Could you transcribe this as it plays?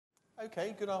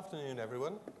Okay, good afternoon,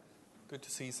 everyone. Good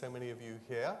to see so many of you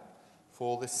here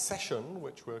for this session,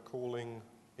 which we're calling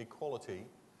Equality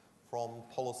from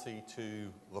Policy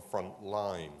to the Front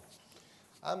Line.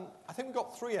 I think we've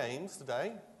got three aims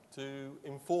today: to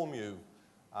inform you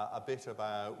a bit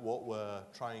about what we're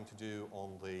trying to do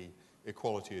on the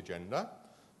equality agenda,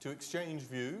 to exchange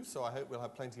views, so I hope we'll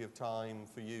have plenty of time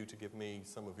for you to give me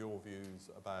some of your views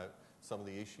about some of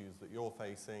the issues that you're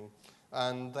facing,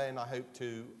 and then I hope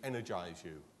to energise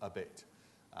you a bit,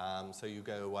 so you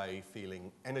go away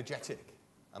feeling energetic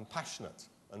and passionate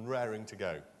and raring to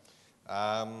go.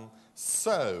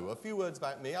 So, a few words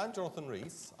about me. I'm Jonathan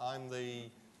Rees. I'm the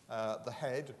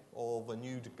head of a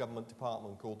new government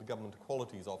department called the Government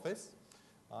Equalities Office.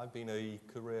 I've been a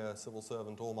career civil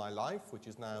servant all my life, which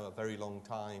is now a very long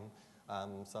time,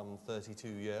 some 32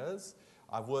 years.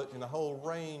 I've worked in a whole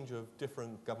range of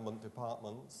different government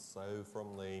departments, so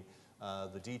from the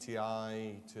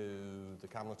DTI to the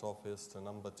Cabinet Office to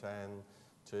Number 10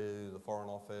 to the Foreign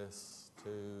Office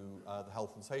to the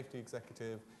Health and Safety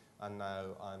Executive, and now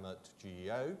I'm at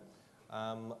GEO.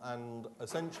 And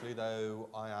essentially, though,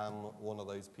 I am one of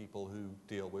those people who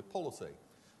deal with policy.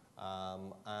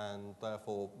 And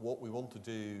therefore, what we want to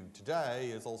do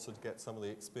today is also to get some of the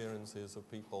experiences of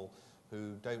people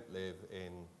who don't live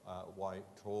in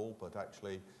Whitehall, but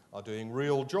actually are doing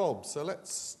real jobs. So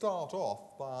let's start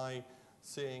off by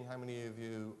seeing how many of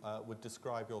you would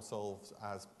describe yourselves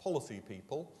as policy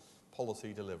people,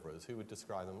 policy deliverers. Who would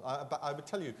describe them? I would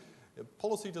tell you,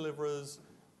 policy deliverers,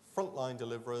 frontline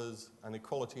deliverers, and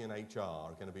equality and HR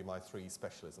are going to be my three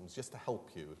specialisms, just to help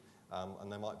you. And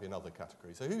there might be another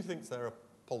category. So who thinks they're a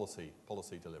policy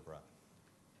deliverer?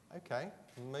 Okay,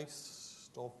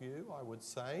 most of you, I would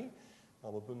say.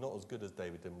 I'm not as good as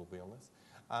David Dim, will be honest.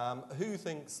 Who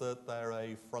thinks that they're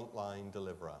a frontline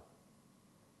deliverer?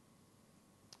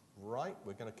 Right,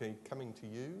 we're going to keep coming to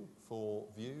you for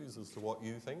views as to what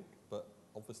you think, but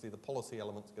obviously the policy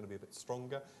element's going to be a bit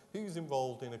stronger. Who's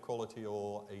involved in equality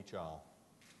or HR?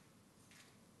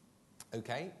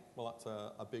 Okay, well that's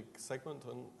a big segment,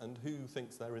 and who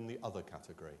thinks they're in the other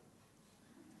category?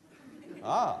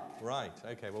 Right,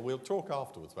 okay, well we'll talk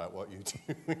afterwards about what you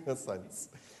do in a sense.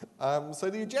 So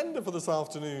the agenda for this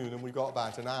afternoon, and we've got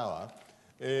about an hour,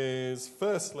 is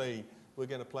firstly we're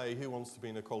going to play Who Wants to Be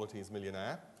an Equalities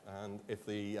Millionaire, and if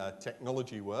the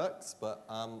technology works, but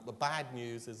the bad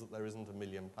news is that there isn't £1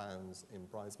 million in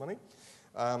prize money.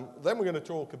 Then we're going to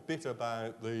talk a bit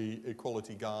about the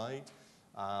Equality Guide,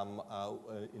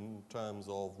 in terms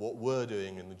of what we're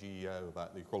doing in the GEO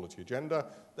about the equality agenda.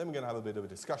 Then we're going to have a bit of a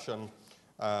discussion,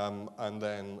 and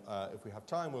then if we have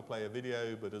time we'll play a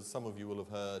video, but as some of you will have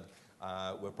heard,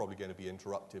 we're probably going to be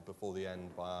interrupted before the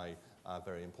end by a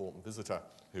very important visitor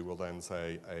who will then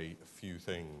say a few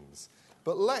things.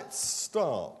 But let's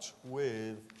start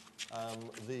with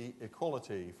the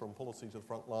equality from policy to the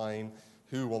front line.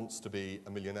 Who wants to be a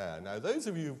millionaire? Now those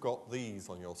of you who've got these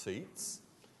on your seats,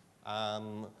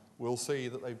 we'll see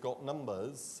that they've got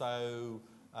numbers, so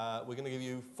we're going to give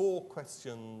you 4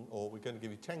 questions, or we're going to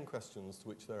give you 10 questions to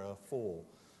which there are 4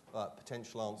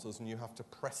 potential answers, and you have to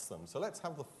press them. So let's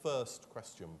have the first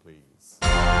question, please.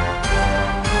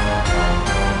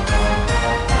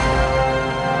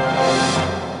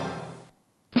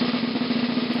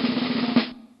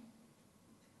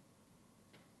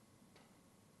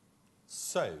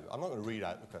 So, I'm not going to read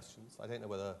out the questions. I don't know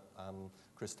whether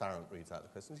Chris Tarrant reads out the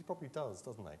questions. He probably does,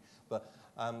 doesn't he? But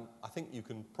I think you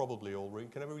can probably all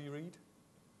read. Can everybody read?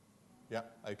 Yeah,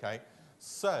 okay.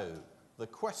 So, the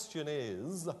question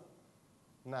is,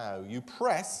 now you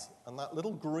press, and that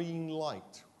little green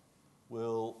light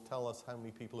will tell us how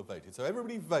many people have voted. So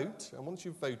everybody vote, and once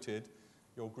you've voted,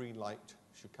 your green light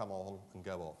should come on and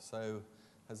go off. So,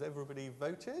 has everybody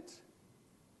voted?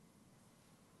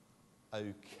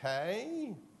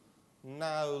 Okay,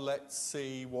 now let's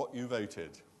see what you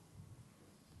voted.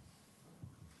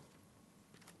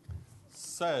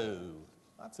 So,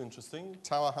 that's interesting.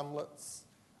 Tower Hamlets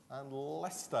and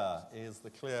Leicester is the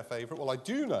clear favourite. Well, I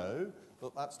do know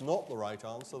that that's not the right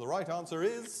answer. The right answer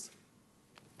is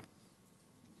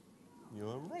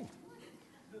Newham.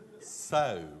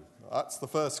 So, that's the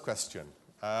first question.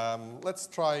 Let's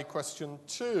try question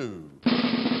 2.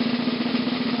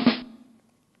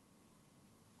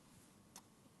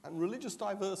 And religious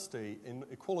diversity in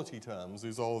equality terms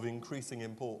is of increasing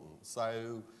importance.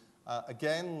 So,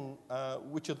 again,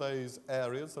 which of those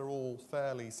areas? They're all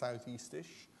fairly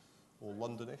southeast-ish or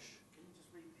Londonish. Can you just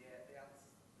read the answers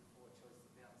before choice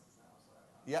of the answers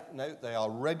now? Yeah, no, they are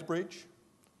Redbridge,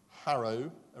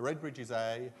 Harrow. Redbridge is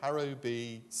A, Harrow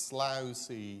B, Slough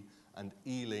C, and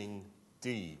Ealing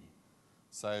D.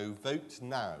 So vote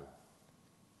now.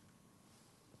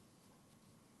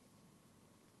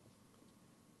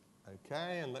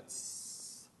 Okay, and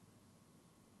let's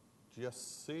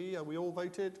just see. Are we all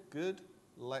voted? Good.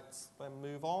 Let's then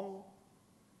move on.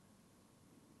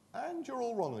 And you're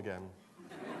all wrong again.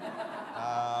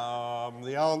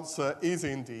 The answer is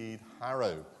indeed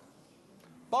Harrow.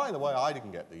 By the way, I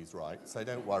didn't get these right, so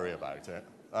don't worry about it.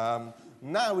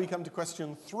 Now we come to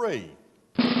question 3.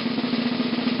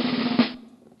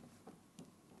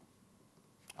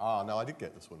 No, I did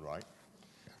get this one right,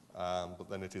 but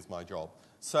then it is my job.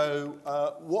 So,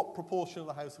 what proportion of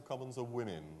the House of Commons are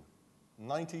women?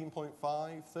 19.5,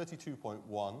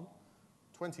 32.1,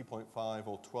 20.5,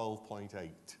 or 12.8?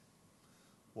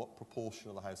 What proportion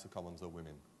of the House of Commons are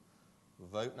women?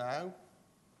 Vote now.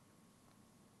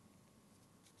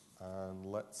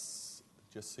 And let's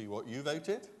just see what you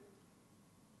voted.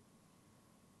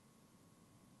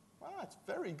 It's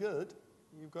very good.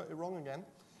 You've got it wrong again.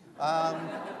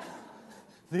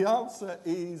 The answer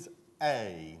is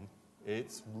A.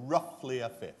 It's roughly a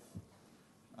fifth.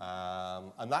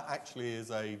 And that actually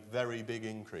is a very big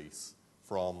increase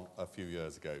from a few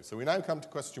years ago. So we now come to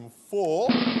question 4.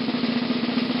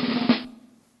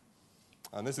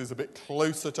 And this is a bit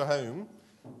closer to home.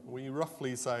 We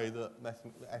roughly say that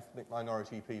ethnic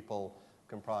minority people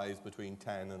comprise between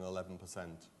 10 and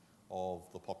 11%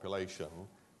 of the population.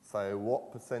 So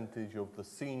what percentage of the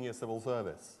senior civil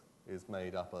service is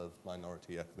made up of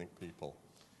minority ethnic people?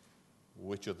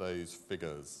 Which of those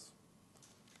figures?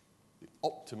 The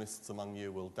optimists among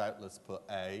you will doubtless put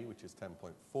A, which is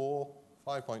 10.4,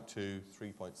 5.2,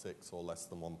 3.6, or less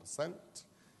than 1%.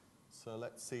 So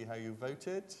let's see how you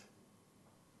voted.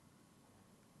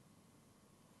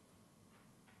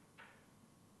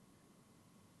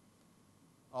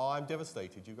 Oh, I'm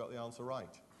devastated. You got the answer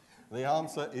right. The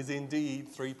answer is indeed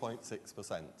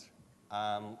 3.6%,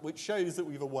 which shows that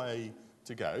we have a way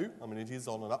to go. I mean, it is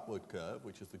on an upward curve,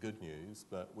 which is the good news,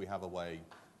 but we have a way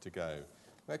to go.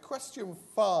 Now, question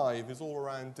 5 is all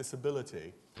around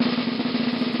disability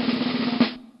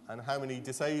and how many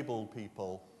disabled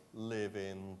people live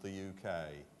in the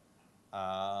UK.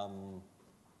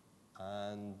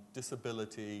 And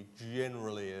disability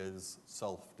generally is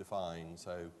self-defined,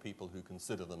 so people who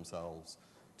consider themselves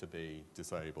to be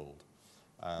disabled.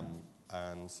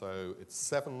 And so it's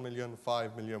 7 million,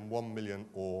 5 million, 1 million,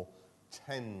 or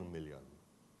 10 million.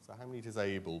 So how many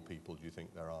disabled people do you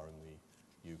think there are in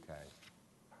the UK?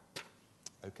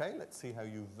 Okay, let's see how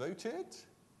you voted.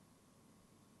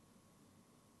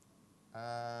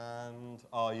 And,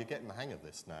 you're getting the hang of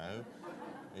this now.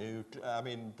 I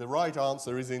mean, the right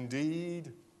answer is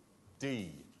indeed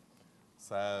D.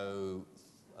 So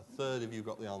a third of you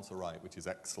got the answer right, which is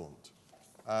excellent.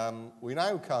 We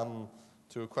now come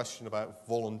to a question about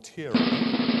volunteering.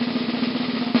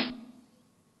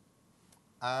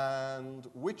 And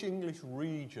which English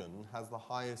region has the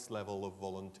highest level of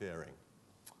volunteering?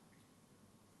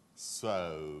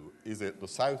 So, is it the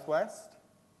Southwest?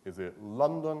 Is it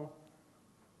London?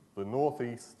 The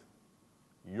Northeast?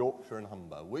 Yorkshire and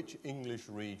Humber? Which English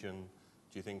region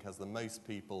do you think has the most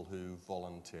people who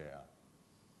volunteer?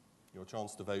 Your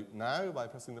chance to vote now by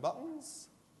pressing the buttons.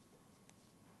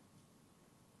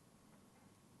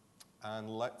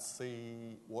 And let's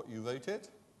see what you voted.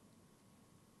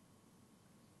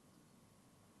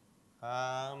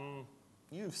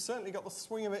 You've certainly got the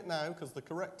swing of it now, because the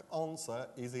correct answer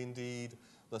is indeed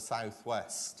the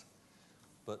Southwest.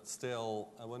 But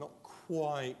still, we're not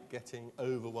quite getting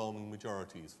overwhelming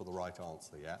majorities for the right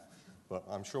answer yet. But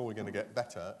I'm sure we're going to get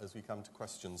better as we come to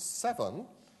question 7,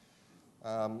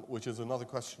 which is another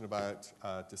question about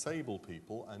disabled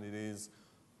people, and it is,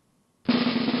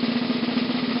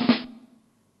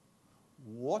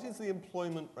 what is the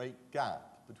employment rate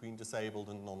gap between disabled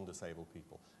and non-disabled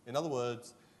people? In other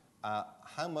words,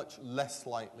 how much less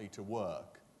likely to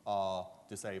work are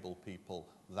disabled people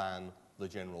than the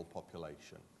general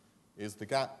population? Is the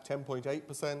gap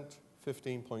 10.8%,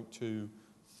 15.2,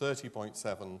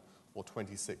 30.7, or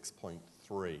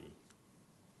 26.3?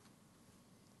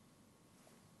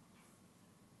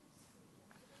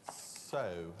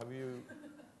 So, have you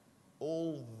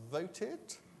all voted?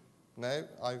 No,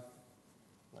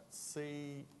 let's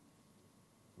see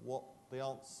what the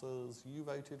answers you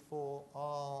voted for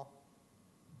are.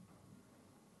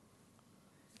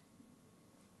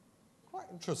 Quite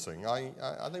interesting.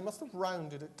 They must have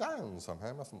rounded it down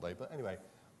somehow, mustn't they? But anyway,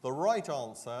 the right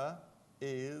answer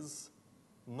is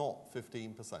not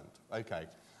 15%. Okay,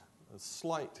 a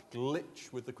slight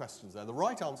glitch with the questions there. The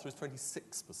right answer is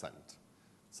 26%.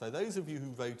 So those of you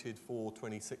who voted for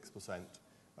 26%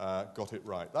 got it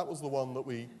right. That was the one that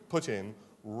we put in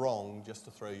wrong just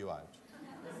to throw you out.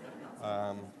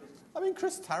 I mean,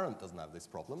 Chris Tarrant doesn't have this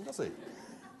problem, does he?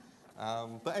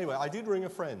 But anyway, I did ring a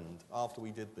friend after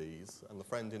we did these, and the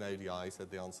friend in ODI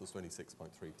said the answer was 26.3%,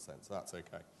 so that's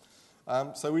okay.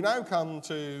 So we now come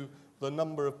to the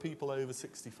number of people over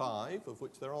 65, of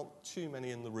which there aren't too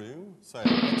many in the room. So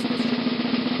next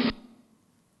question.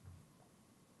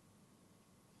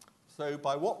 So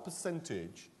by what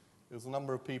percentage is the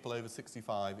number of people over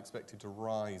 65 expected to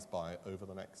rise by over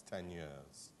the next 10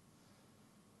 years?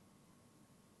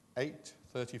 8,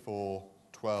 34,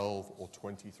 12 or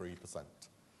 23%.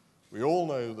 We all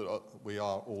know that we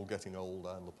are all getting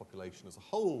older and the population as a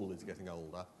whole is getting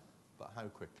older, but how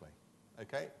quickly?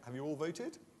 Okay, have you all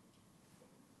voted?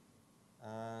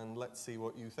 And let's see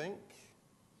what you think.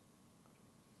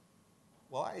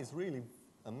 Well, that is really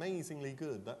amazingly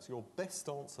good. That's your best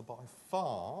answer by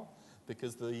far,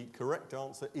 because the correct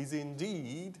answer is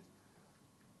indeed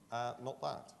not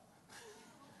that.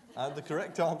 The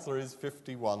correct answer is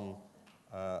 51.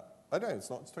 Oh no, it's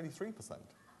not. It's 23%.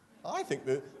 I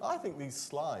think these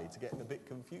slides are getting a bit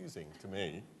confusing to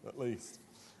me, at least.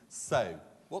 So,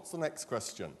 what's the next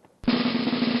question?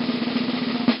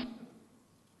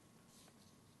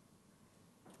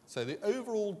 So the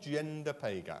overall gender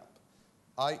pay gap,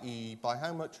 i.e., by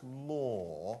how much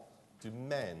more do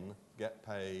men get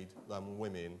paid than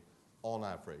women on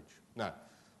average? Now,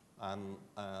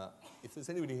 if there's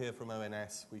anybody here from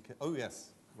ONS, we can. Oh yes,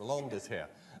 Rolanda's here.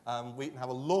 We can have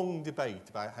a long debate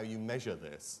about how you measure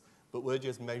this, but we're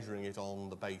just measuring it on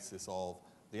the basis of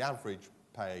the average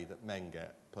pay that men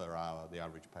get per hour, the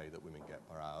average pay that women get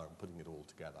per hour, and putting it all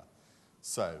together.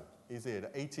 So, is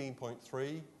it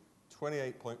 18.3,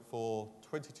 28.4,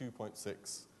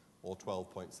 22.6, or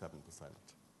 12.7%?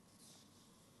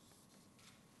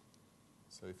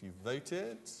 So if you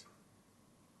voted,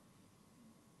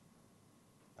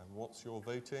 and what's your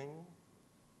voting?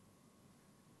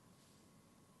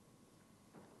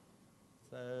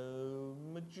 So,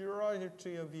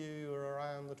 majority of you are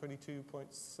around the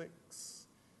 22.6,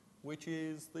 which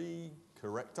is the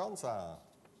correct answer.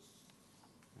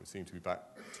 We seem to be back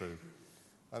to.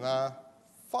 And our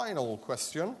final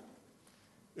question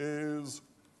is,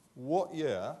 what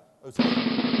year? Oh, sorry.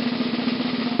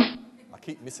 I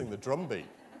keep missing the drum beat.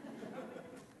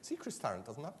 See, Chris Tarrant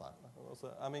doesn't have that.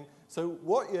 I mean, so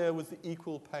what year was the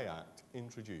Equal Pay Act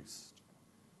introduced?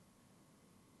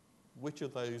 Which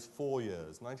of those 4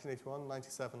 years? 1981,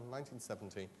 97,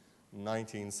 1970,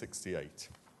 1968.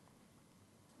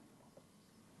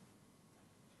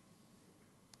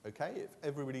 Okay, if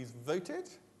everybody's voted.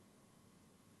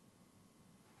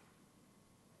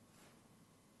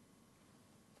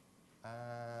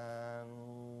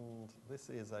 And this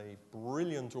is a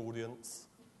brilliant audience,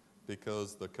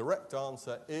 because the correct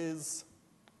answer is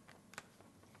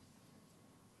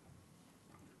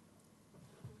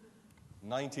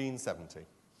 1970.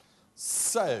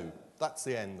 So, that's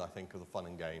the end, I think, of the fun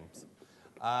and games.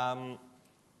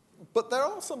 But there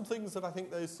are some things that I think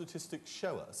those statistics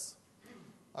show us.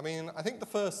 I mean, I think the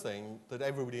first thing that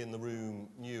everybody in the room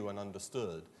knew and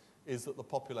understood is that the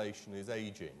population is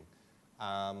aging.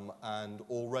 And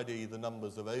already the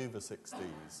numbers of over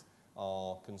 60s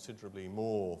are considerably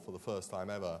more for the first time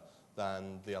ever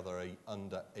than the other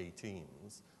under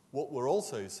 18s. What we're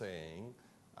also seeing,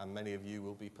 and many of you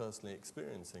will be personally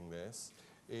experiencing this,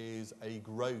 is a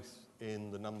growth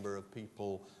in the number of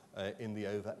people in the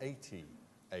over 80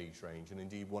 age range. And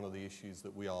indeed, one of the issues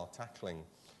that we are tackling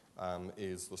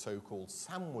is the so-called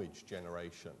sandwich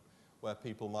generation, where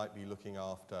people might be looking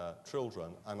after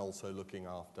children and also looking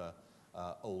after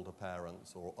older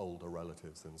parents or older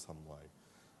relatives in some way.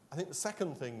 I think the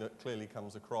second thing that clearly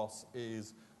comes across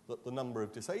is that the number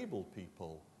of disabled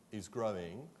people is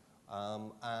growing,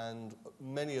 and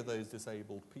many of those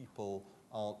disabled people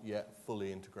aren't yet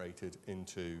fully integrated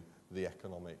into the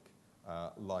economic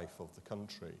life of the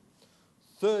country.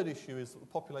 Third issue is that the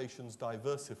population's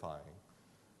diversifying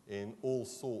in all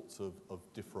sorts of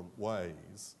different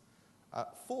ways.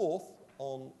 Fourth,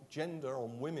 on gender,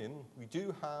 on women, we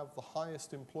do have the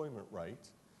highest employment rate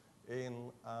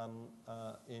in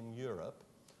Europe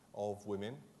of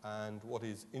women, and what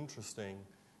is interesting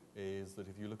is that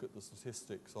if you look at the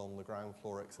statistics on the ground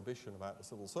floor exhibition about the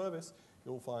civil service,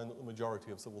 you'll find that the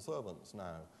majority of civil servants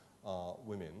now are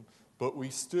women, but we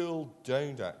still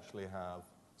don't actually have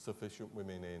sufficient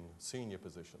women in senior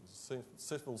positions.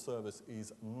 Civil service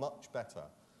is much better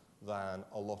than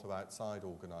a lot of outside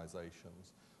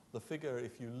organisations. The figure,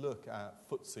 if you look at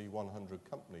FTSE 100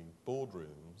 company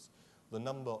boardrooms, the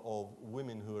number of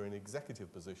women who are in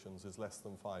executive positions is less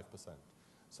than 5%.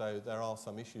 So there are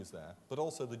some issues there. But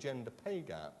also the gender pay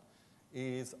gap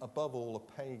is, above all,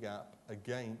 a pay gap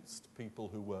against people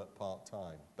who work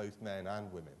part-time, both men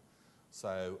and women.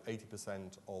 So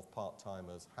 80% of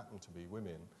part-timers happen to be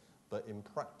women, but in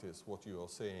practice what you are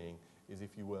seeing is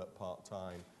if you work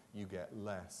part-time, you get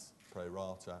less pro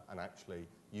rata, and actually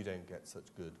you don't get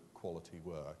such good quality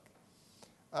work.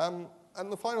 And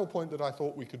the final point that I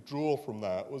thought we could draw from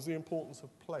that was the importance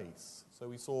of place. So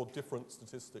we saw different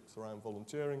statistics around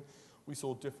volunteering. We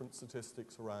saw different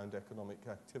statistics around economic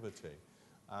activity.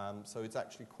 So it's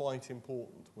actually quite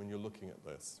important when you're looking at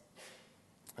this.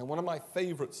 And one of my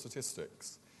favourite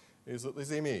statistics is that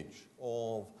this image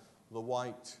of the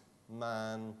white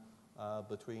man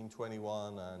between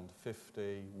 21 and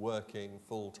 50 working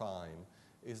full-time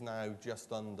is now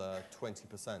just under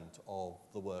 20% of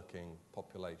the working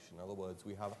population. In other words,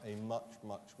 we have a much,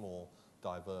 much more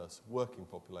diverse working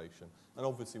population, and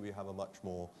obviously we have a much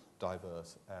more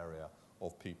diverse area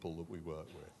of people that we work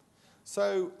with.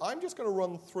 So I'm just going to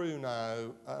run through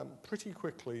now pretty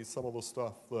quickly some of the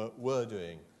stuff that we're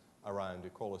doing around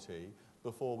equality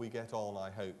before we get on,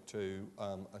 I hope, to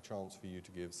a chance for you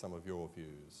to give some of your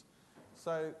views.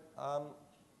 So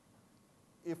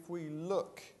if we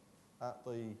look at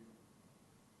the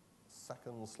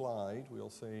second slide, we'll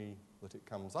see that it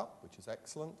comes up, which is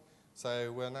excellent.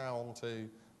 So we're now on to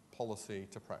policy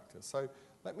to practice. So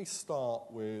let me start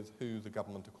with who the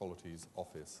Government Equalities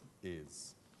Office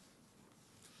is.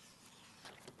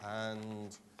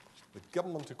 And the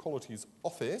Government Equalities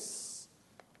Office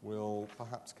will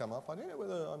perhaps come up. I don't know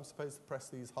whether I'm supposed to press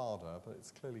these harder, but it's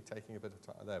clearly taking a bit of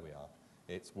time. There we are.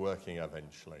 It's working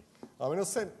eventually. I mean,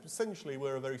 essentially,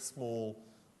 we're a very small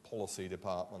policy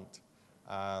department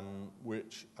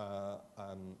which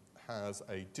has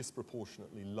a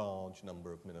disproportionately large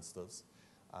number of ministers.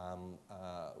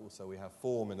 So we have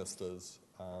 4 ministers,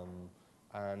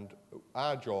 and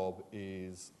our job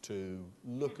is to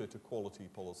look at equality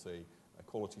policy,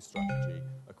 equality strategy,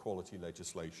 equality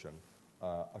legislation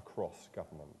across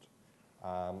government.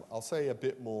 I'll say a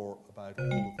bit more about all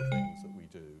of the things that we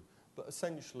do, but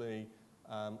essentially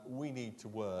we need to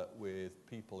work with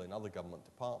people in other government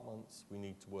departments, we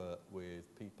need to work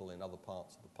with people in other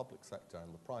parts of the public sector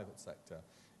and the private sector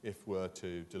if we're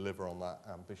to deliver on that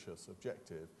ambitious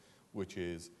objective, which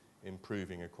is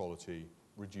improving equality,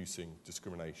 reducing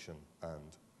discrimination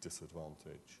and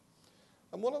disadvantage.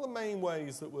 And one of the main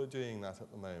ways that we're doing that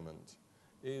at the moment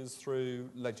is through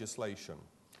legislation.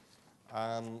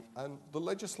 And the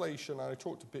legislation, I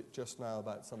talked a bit just now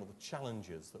about some of the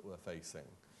challenges that we're facing.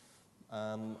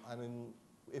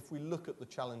 If we look at the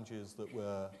challenges that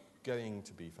we're going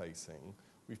to be facing,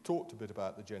 we've talked a bit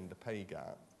about the gender pay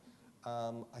gap.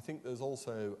 I think there's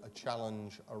also a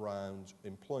challenge around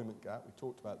employment gap. We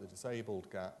talked about the disabled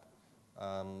gap,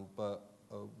 but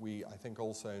we, I think,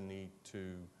 also need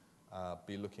to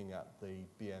be looking at the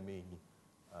BME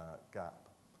gap,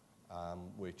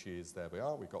 which is, there we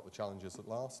are, we've got the challenges at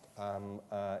last,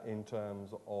 in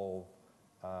terms of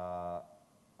a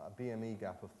BME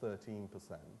gap of 13%.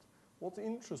 What's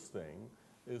interesting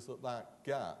is that that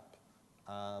gap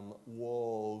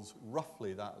was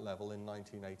roughly that level in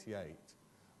 1988.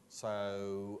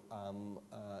 So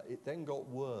it then got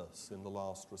worse in the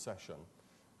last recession,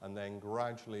 and then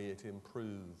gradually it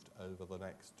improved over the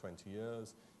next 20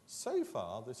 years. So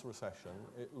far, this recession,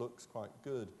 it looks quite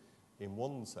good in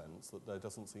one sense, that there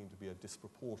doesn't seem to be a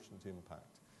disproportionate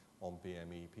impact on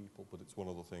BME people, but it's one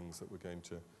of the things that we're going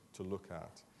to look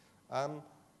at.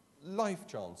 Life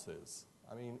chances.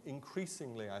 I mean,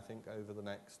 increasingly, I think, over the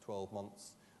next 12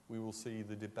 months, we will see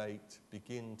the debate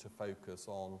begin to focus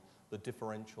on the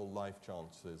differential life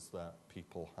chances that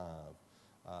people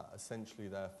have. Essentially,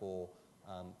 therefore,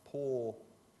 poor,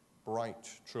 bright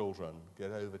children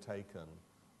get overtaken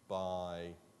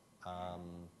by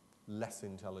less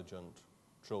intelligent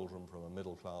children from a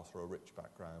middle class or a rich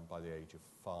background by the age of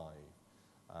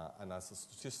 5. And as a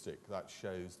statistic, that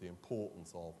shows the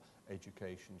importance of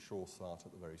education, sure start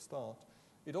at the very start.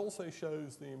 It also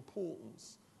shows the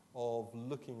importance of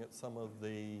looking at some of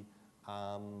the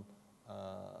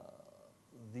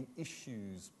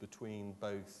issues between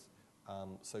both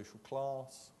social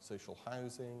class, social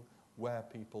housing, where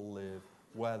people live,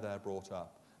 where they're brought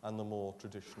up, and the more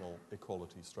traditional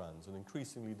equality strands. And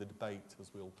increasingly the debate,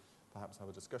 as we'll perhaps have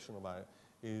a discussion about,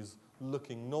 is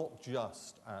looking not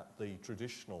just at the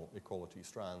traditional equality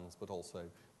strands, but also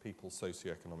people's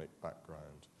socioeconomic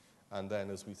background. And then,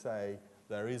 as we say,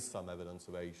 there is some evidence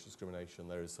of age discrimination,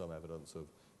 there is some evidence of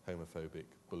homophobic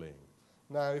bullying.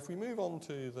 Now, if we move on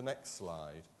to the next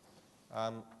slide,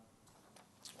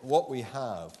 what we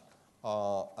have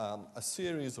are a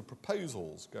series of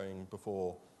proposals going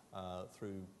before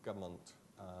through government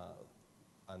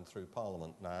and through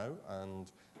Parliament now,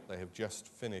 and they have just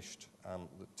finished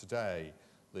today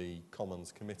the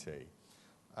Commons Committee.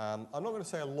 I'm not going to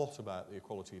say a lot about the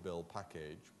Equality Bill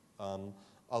package,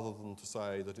 other than to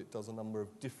say that it does a number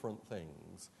of different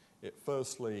things. It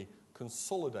firstly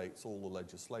consolidates all the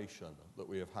legislation that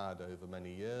we have had over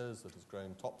many years that has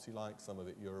grown topsy-like, some of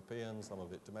it European, some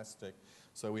of it domestic.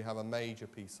 So we have a major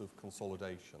piece of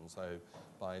consolidation. So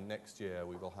by next year,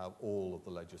 we will have all of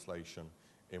the legislation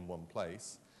in one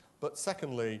place. But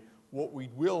secondly, what we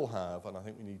will have, and I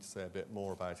think we need to say a bit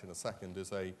more about in a second,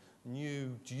 is a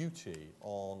new duty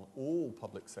on all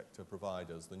public sector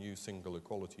providers, the new single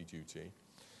equality duty.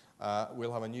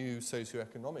 We'll have a new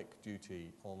socioeconomic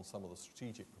duty on some of the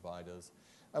strategic providers.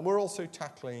 And we're also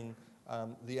tackling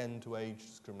the end to age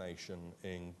discrimination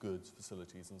in goods,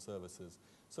 facilities and services.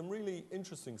 Some really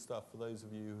interesting stuff for those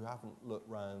of you who haven't looked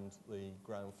round the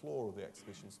ground floor of the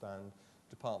exhibition stand,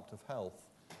 Department of Health,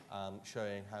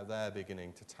 showing how they're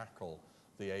beginning to tackle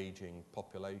the ageing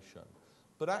population.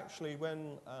 But actually,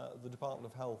 when the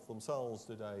Department of Health themselves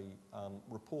did a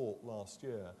report last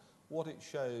year, what it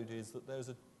showed is that there's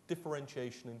a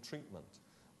differentiation in treatment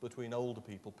between older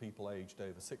people, people aged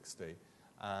over 60,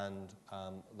 and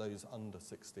those under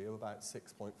 60 of about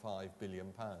 £6.5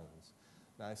 billion.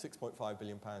 Now, £6.5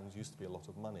 billion used to be a lot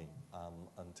of money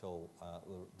until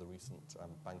the recent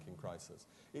banking crisis.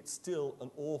 It's still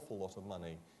an awful lot of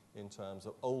money in terms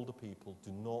of older people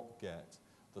do not get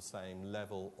the same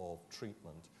level of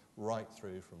treatment right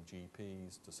through from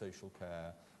GPs to social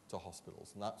care to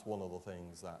hospitals. And that's one of the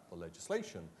things that the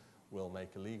legislation will make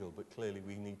illegal, but clearly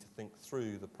we need to think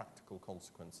through the practical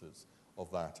consequences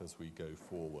of that as we go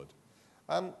forward.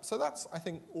 So that's, I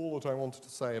think, all that I wanted to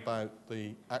say about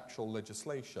the actual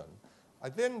legislation. I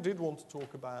then did want to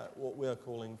talk about what we're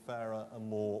calling fairer and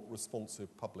more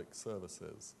responsive public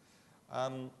services,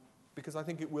 because I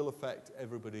think it will affect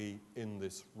everybody in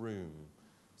this room.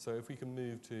 So if we can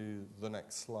move to the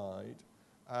next slide.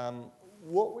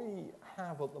 What we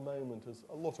have at the moment, as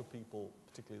a lot of people,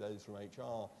 particularly those from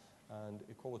HR and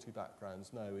equality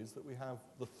backgrounds know, is that we have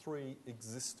the three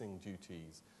existing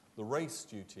duties. The race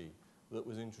duty that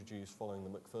was introduced following the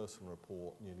Macpherson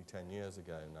report nearly 10 years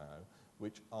ago now,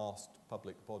 which asked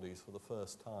public bodies for the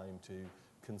first time to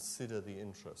consider the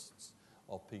interests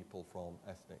of people from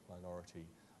ethnic minority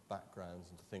backgrounds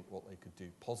and to think what they could do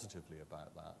positively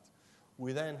about that.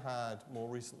 We then had, more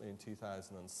recently in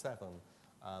 2007,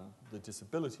 the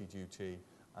disability duty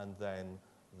and then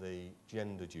the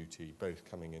gender duty, both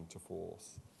coming into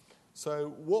force.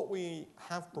 So what we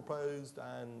have proposed,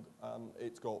 and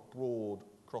it's got broad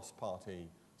cross-party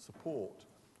support,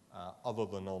 other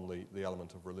than on the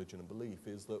element of religion and belief,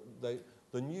 is that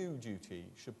the new duty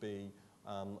should be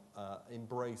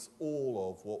embrace all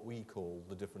of what we call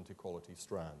the different equality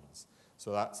strands.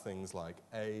 So that's things like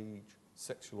age,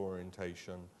 sexual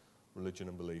orientation, religion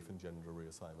and belief, and gender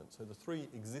reassignment. So the three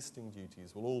existing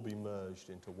duties will all be merged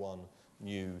into one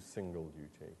new single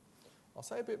duty. I'll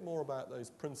say a bit more about those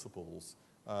principles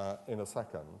in a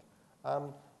second.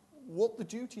 What the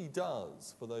duty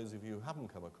does, for those of you who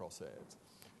haven't come across it,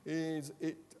 is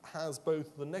it has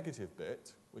both the negative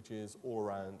bit, which is all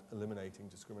around eliminating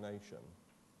discrimination,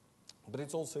 but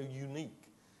it's also unique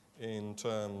in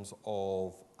terms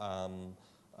of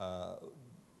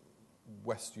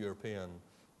West European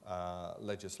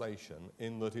legislation,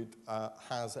 in that it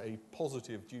has a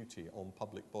positive duty on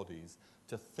public bodies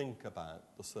to think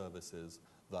about the services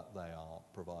that they are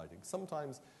providing.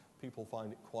 Sometimes people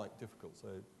find it quite difficult, so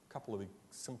a couple of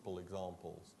simple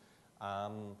examples.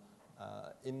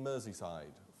 In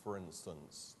Merseyside, for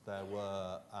instance, there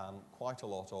were quite a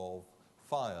lot of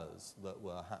fires that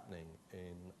were happening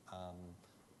in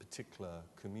particular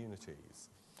communities.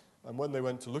 And when they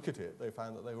went to look at it, they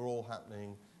found that they were all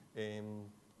happening in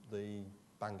the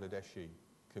Bangladeshi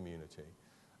community.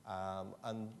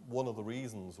 And one of the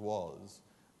reasons was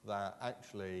that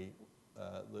actually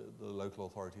the local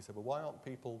authority said, well, why aren't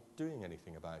people doing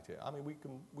anything about it? I mean,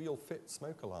 we'll fit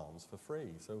smoke alarms for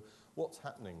free. So what's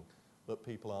happening that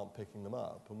people aren't picking them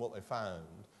up? And what they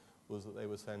found was that they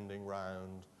were sending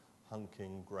round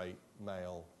hunking great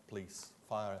male police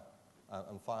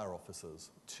and fire officers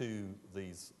to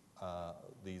these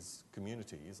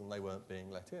communities, and they weren't being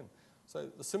let in. So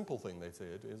the simple thing they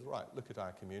did is, right, look at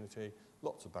our community,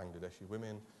 lots of Bangladeshi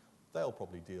women, they'll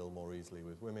probably deal more easily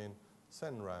with women,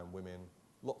 send around women,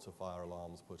 lots of fire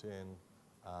alarms put in,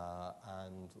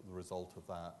 and the result of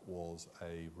that was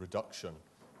a reduction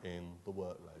in the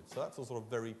workload. So that's a sort of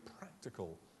very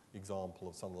practical example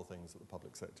of some of the things that the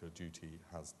public sector duty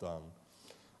has done.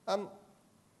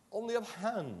 On the other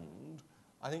hand,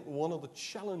 I think one of the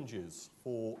challenges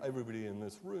for everybody in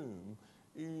this room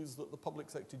is that the public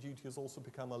sector duty has also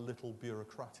become a little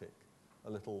bureaucratic, a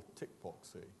little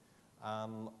tick-boxy.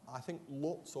 I think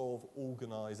lots of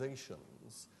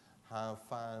organisations have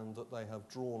found that they have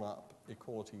drawn up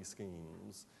equality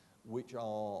schemes which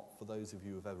are, for those of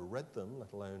you who have ever read them,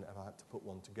 let alone ever had to put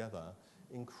one together,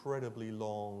 incredibly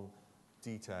long,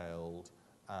 detailed,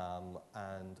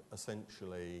 and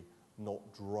essentially not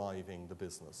driving the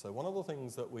business. So one of the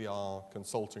things that we are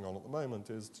consulting on at the moment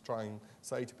is to try and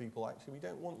say to people, actually, we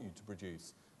don't want you to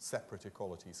produce separate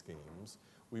equality schemes.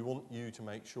 We want you to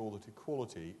make sure that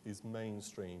equality is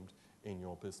mainstreamed in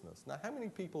your business. Now, how many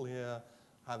people here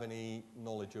have any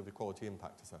knowledge of equality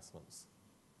impact assessments?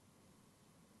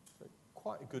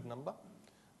 Quite a good number.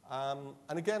 And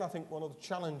again, I think one of the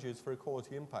challenges for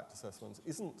equality impact assessments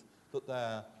isn't that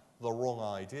they're the wrong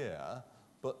idea,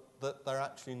 but that they're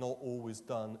actually not always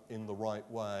done in the right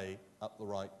way at the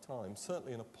right time.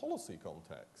 Certainly in a policy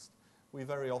context, we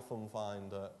very often find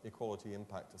that equality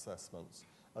impact assessments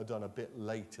are done a bit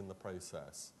late in the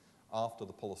process. After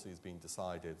the policy has been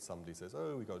decided, somebody says,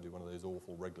 oh, we've got to do one of those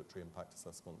awful regulatory impact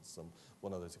assessments and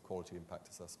one of those equality impact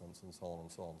assessments and so on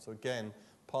and so on. So again,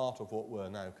 part of what we're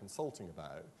now consulting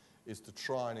about is to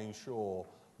try and ensure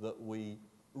that we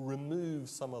remove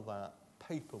some of that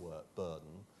paperwork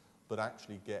burden, but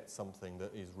actually get something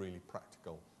that is really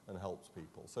practical and helps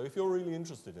people. So if you're really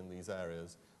interested in these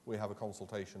areas, we have a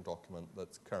consultation document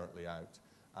that's currently out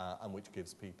and which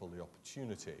gives people the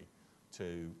opportunity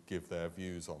to give their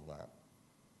views on that.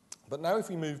 But now if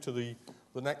we move to the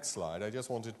next slide, I just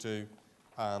wanted to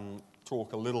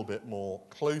talk a little bit more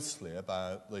closely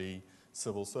about the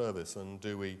civil service and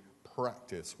do we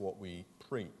practice what we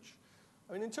preach.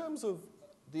 I mean, in terms of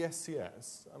the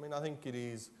SCS, I mean, I think it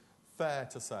is fair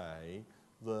to say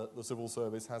that the civil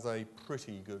service has a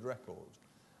pretty good record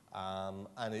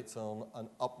and it's on an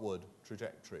upward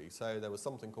trajectory. So there was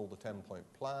something called the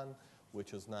 10-point plan,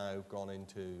 which has now gone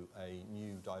into a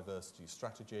new diversity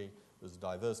strategy. There's a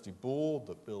diversity board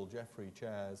that Bill Jeffrey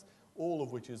chairs, all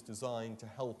of which is designed to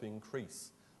help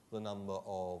increase the number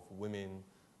of women,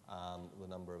 the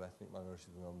number of ethnic minorities,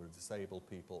 the number of disabled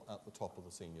people at the top of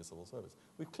the senior civil service.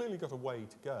 We've clearly got a way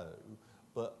to go,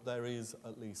 but there is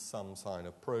at least some sign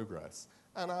of progress.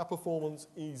 And our performance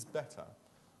is better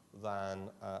than,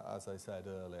 as I said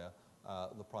earlier,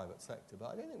 the private sector. But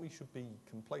I don't think we should be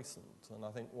complacent. And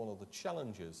I think one of the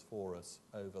challenges for us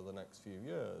over the next few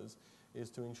years is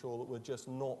to ensure that we're just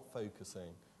not focusing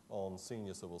on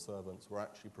senior civil servants. We're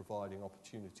actually providing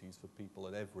opportunities for people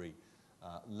at every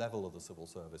level of the civil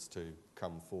service to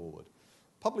come forward.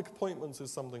 Public appointments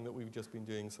is something that we've just been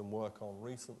doing some work on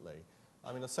recently.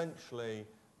 I mean, essentially,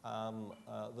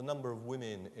 the number of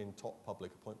women in top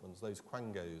public appointments, those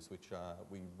quangos which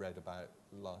we read about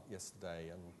yesterday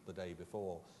and the day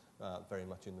before, very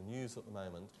much in the news at the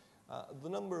moment, the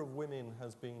number of women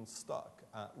has been stuck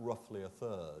at roughly a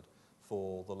third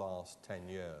for the last 10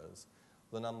 years.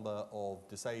 The number of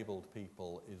disabled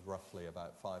people is roughly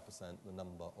about 5%. The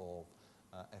number of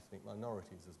ethnic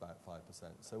minorities is about 5%.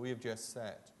 So we have just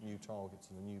set new targets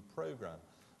in a new programme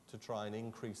to try and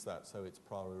increase that so it's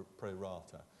pro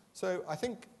rata. So I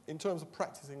think in terms of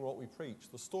practicing what we preach,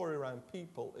 the story around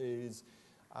people is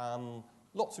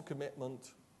lots of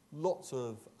commitment, lots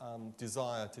of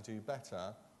desire to do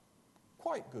better,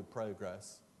 quite good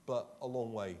progress, but a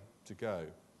long way to go.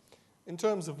 In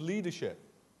terms of leadership,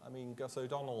 I mean, Gus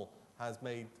O'Donnell has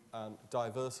made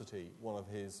diversity one of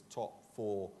his top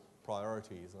 4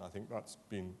 priorities, and I think that's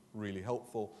been really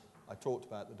helpful. I talked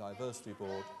about the diversity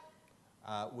board.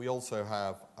 We also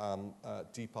have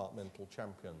departmental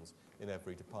champions in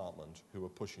every department who are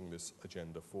pushing this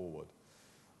agenda forward.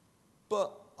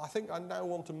 But I think I now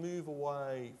want to move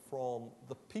away from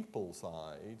the people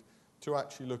side to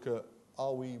actually look at,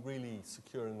 are we really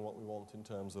securing what we want in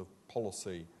terms of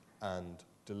policy and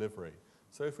delivery?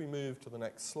 So if we move to the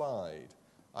next slide,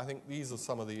 I think these are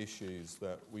some of the issues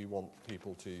that we want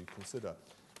people to consider.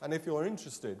 And if you're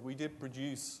interested, we did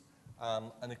produce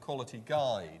an equality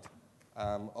guide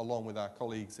along with our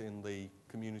colleagues in the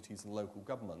communities and local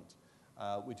government,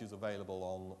 which is available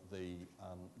on the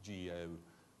GEO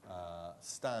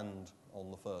stand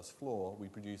on the first floor. We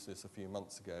produced this a few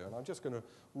months ago, and I'm just going to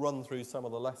run through some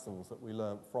of the lessons that we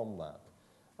learned from that.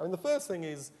 I mean, the first thing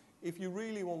is, if you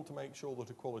really want to make sure that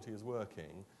equality is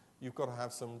working, you've got to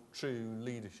have some true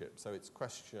leadership. So it's a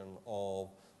question of,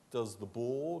 does the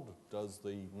board, does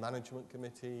the management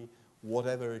committee,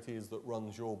 whatever it is that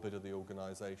runs your bit of the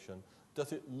organisation,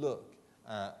 does it look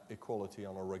at equality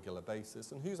on a regular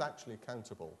basis? And who's actually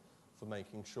accountable for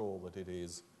making sure that it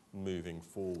is moving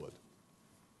forward?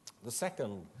 The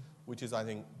second, which is, I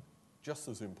think, just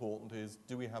as important, is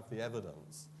do we have the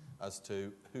evidence as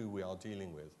to who we are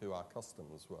dealing with, who our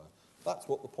customers were? That's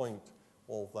what the point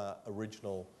of that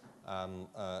original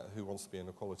Who Wants to Be an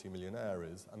Equality Millionaire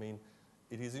is, I mean,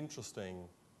 it is interesting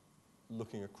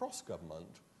looking across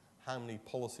government how many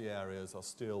policy areas are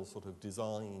still sort of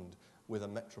designed with a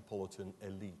metropolitan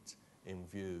elite in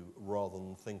view rather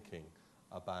than thinking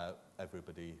about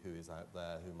everybody who is out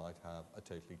there who might have a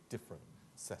totally different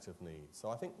set of needs. So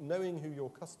I think knowing who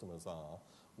your customers are,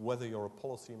 whether you're a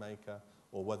policymaker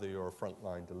or whether you're a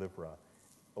frontline deliverer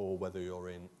or whether you're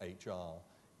in HR,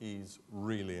 is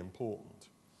really important.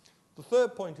 The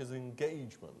third point is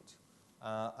engagement.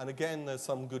 And again, there's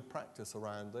some good practice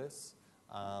around this.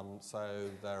 So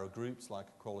there are groups like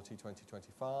Equality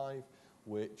 2025,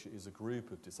 which is a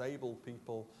group of disabled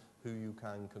people who you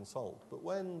can consult. But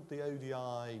when the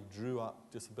ODI drew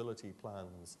up disability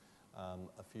plans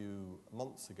a few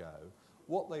months ago,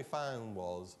 what they found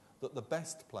was that the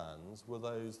best plans were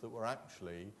those that were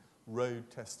actually road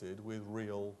tested with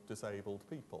real disabled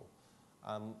people.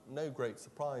 No great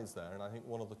surprise there, and I think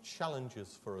one of the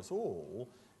challenges for us all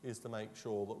is to make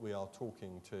sure that we are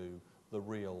talking to the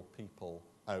real people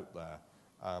out there.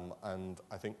 And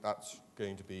I think that's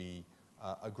going to be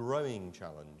a growing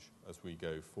challenge as we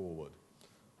go forward.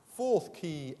 Fourth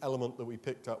key element that we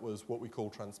picked up was what we call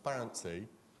transparency.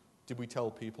 Did we tell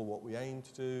people what we aim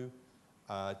to do?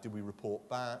 Did we report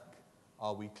back?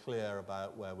 Are we clear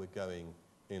about where we're going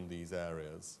in these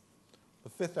areas? The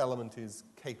fifth element is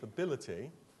capability.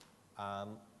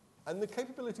 And the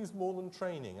capability is more than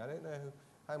training. I don't know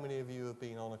how many of you have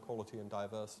been on equality and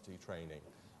diversity training,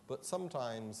 but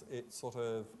sometimes it's sort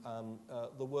of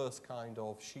the worst kind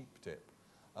of sheep dip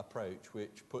approach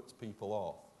which puts people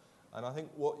off. And I think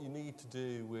what you need to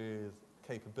do with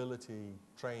capability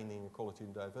training, equality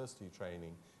and diversity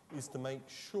training, is to make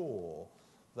sure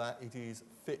that it is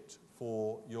fit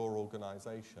for your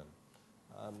organisation.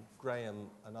 Graham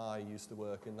and I used to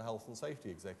work in the Health and Safety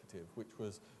Executive, which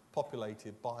was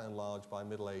populated by and large by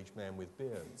middle-aged men with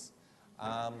beards.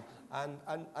 And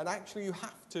actually you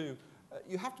have to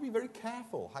be very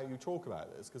careful how you talk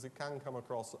about this, because it can come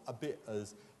across a bit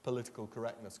as political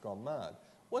correctness gone mad.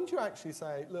 Once you actually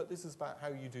say, look, this is about how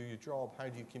you do your job, how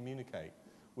do you communicate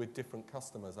with different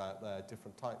customers out there,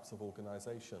 different types of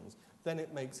organisations, then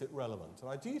it makes it relevant.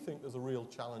 And I do think there's a real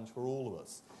challenge for all of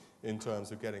us in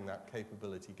terms of getting that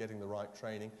capability, getting the right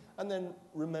training, and then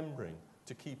remembering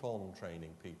to keep on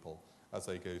training people as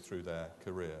they go through their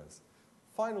careers.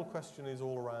 Final question is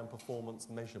all around performance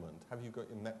measurement. Have you got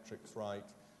your metrics right?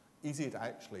 Is it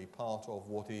actually part of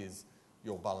what is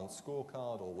your balanced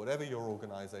scorecard or whatever your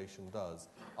organisation does?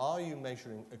 Are you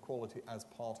measuring equality as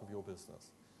part of your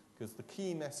business? Because the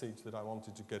key message that I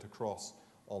wanted to get across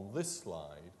on this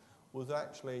slide was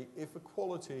actually, if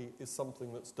equality is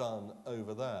something that's done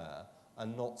over there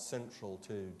and not central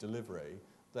to delivery,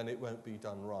 then it won't be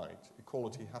done right.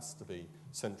 Equality has to be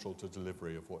central to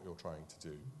delivery of what you're trying to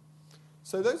do.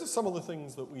 So those are some of the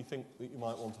things that we think that you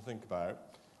might want to think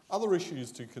about. Other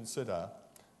issues to consider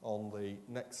on the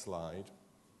next slide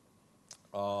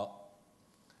are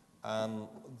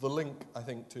the link, I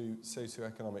think, to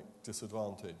socioeconomic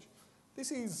disadvantage.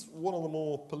 This is one of the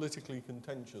more politically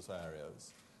contentious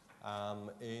areas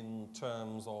in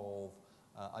terms of,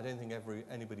 I don't think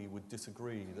anybody would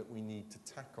disagree that we need to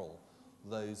tackle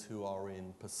those who are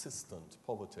in persistent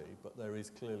poverty, but there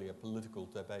is clearly a political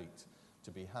debate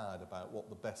to be had about what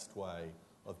the best way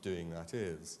of doing that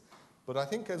is. But I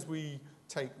think as we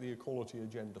take the equality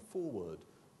agenda forward,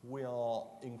 we are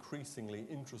increasingly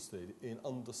interested in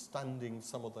understanding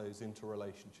some of those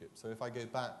interrelationships. So if I go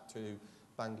back to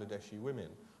Bangladeshi women,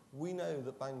 we know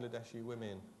that Bangladeshi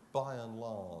women, by and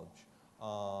large,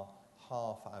 are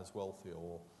half as wealthy,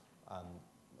 or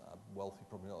wealthy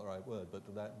probably not the right word,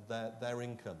 but their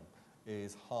income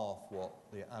is half what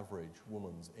the average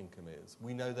woman's income is.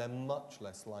 We know they're much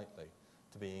less likely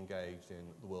to be engaged in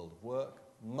the world of work,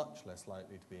 much less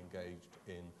likely to be engaged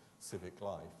in civic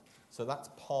life. So that's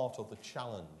part of the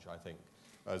challenge, I think,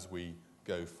 as we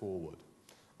go forward.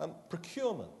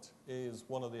 Procurement is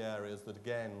one of the areas that,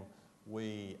 again,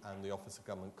 we and the Office of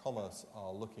Government Commerce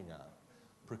are looking at.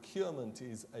 Procurement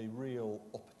is a real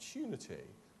opportunity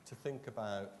to think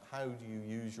about how do you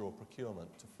use your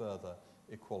procurement to further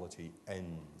equality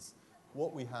ends.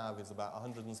 What we have is about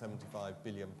 £175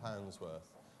 billion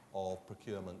worth of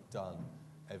procurement done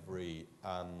every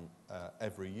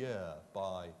year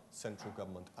by central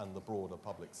government and the broader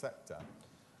public sector.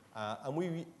 And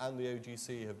we and the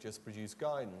OGC have just produced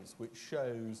guidance which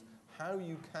shows how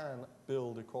you can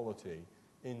build equality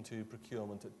into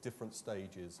procurement at different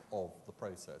stages of the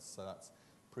process. So that's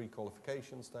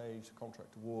pre-qualification stage,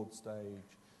 contract award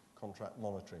stage, contract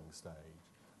monitoring stage.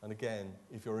 And again,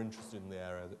 if you're interested in the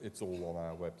area, it's all on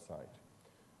our website.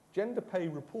 Gender pay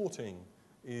reporting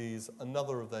is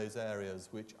another of those areas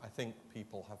which I think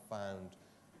people have found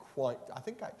quite, I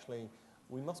think actually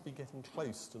we must be getting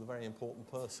close to the very important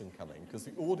person coming, because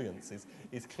the audience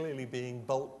is clearly being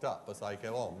bulked up as I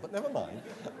go on. But never mind,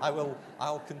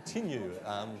 I'll continue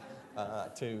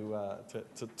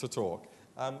to talk.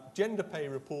 Gender pay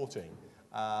reporting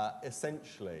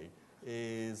essentially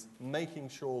is making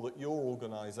sure that your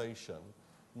organisation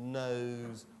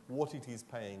knows what it is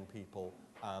paying people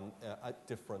at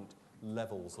different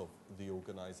levels of the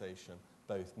organisation,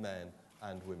 both men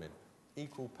and women.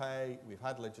 Equal pay, we've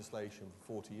had legislation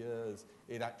for 40 years.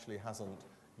 It actually hasn't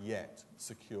yet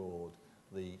secured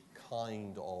the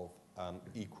kind of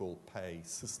equal pay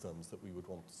systems that we would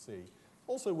want to see.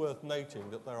 Also worth noting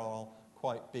that there are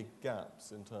quite big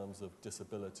gaps in terms of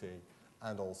disability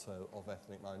and also of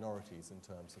ethnic minorities in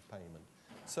terms of payment.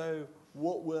 So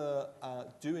what we're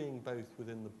doing both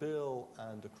within the bill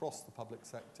and across the public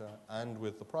sector and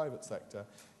with the private sector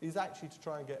is actually to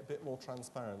try and get a bit more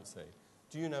transparency.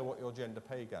 Do you know what your gender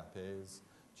pay gap is?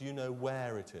 Do you know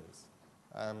where it is?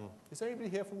 Is there anybody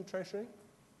here from the Treasury?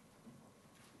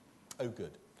 Oh,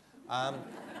 good.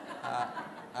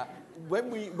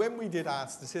 When we did our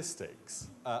statistics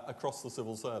across the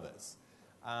civil service,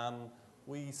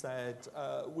 we said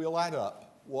we'll add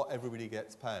up what everybody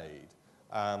gets paid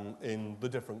in the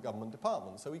different government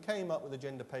departments. So we came up with a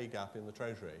gender pay gap in the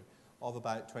Treasury of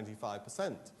about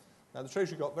 25%. Now, the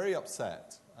Treasury got very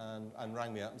upset and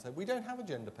rang me up and said, we don't have a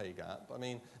gender pay gap. I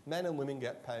mean, men and women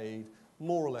get paid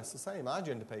more or less the same. Our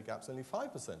gender pay gap's only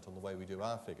 5% on the way we do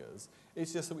our figures.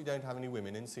 It's just that we don't have any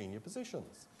women in senior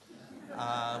positions.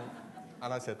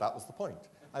 And I said that was the point.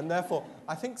 And therefore,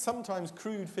 I think sometimes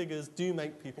crude figures do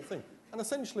make people think. And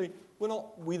essentially,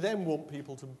 we then want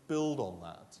people to build on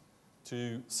that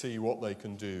to see what they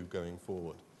can do going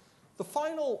forward. The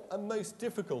final and most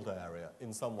difficult area,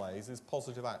 in some ways, is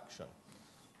positive action.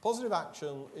 Positive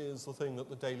action is the thing that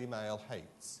the Daily Mail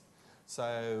hates.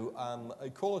 So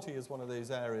equality is one of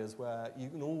those areas where you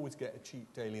can always get a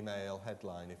cheap Daily Mail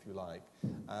headline, if you like,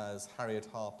 as Harriet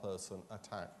Harperson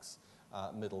attacks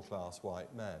middle-class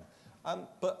white men.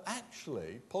 But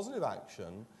actually, positive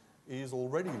action is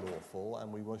already lawful,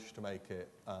 and we wish to make it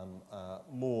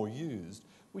more used,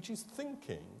 which is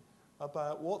thinking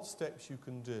about what steps you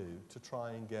can do to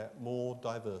try and get more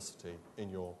diversity in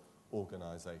your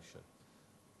organisation.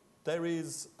 There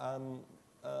is an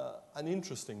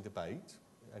interesting debate,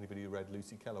 anybody who read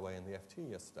Lucy Kellaway in the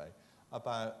FT yesterday,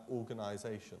 about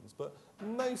organisations, but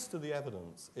most of the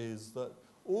evidence is that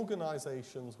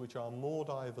organisations which are more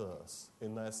diverse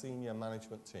in their senior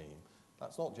management team,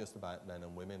 that's not just about men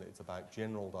and women, it's about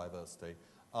general diversity,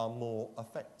 are more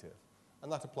effective.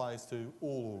 And that applies to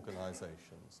all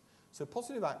organisations. So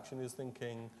positive action is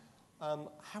thinking,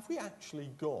 have we actually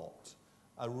got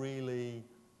a really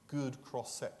good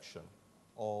cross-section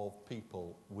of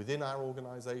people within our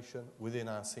organisation, within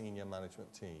our senior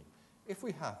management team? If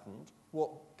we haven't,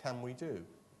 what can we do?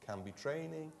 It can be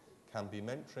training, can be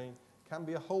mentoring, can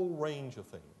be a whole range of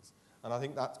things. And I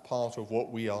think that's part of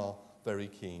what we are very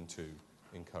keen to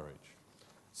encourage.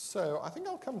 So I think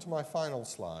I'll come to my final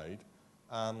slide,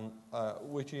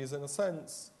 which is, in a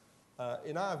sense,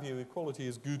 in our view, equality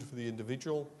is good for the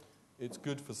individual, it's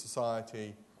good for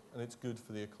society, and it's good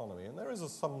for the economy. And there is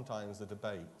sometimes a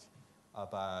debate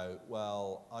about,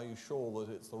 well, are you sure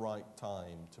that it's the right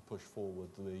time to push forward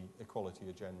the equality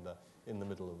agenda in the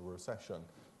middle of a recession?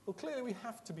 Well, clearly we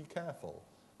have to be careful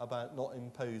about not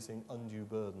imposing undue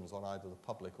burdens on either the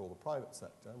public or the private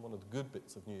sector. And one of the good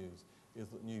bits of news is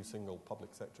that new single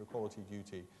public sector equality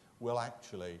duty will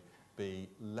actually be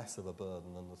less of a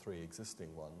burden than the 3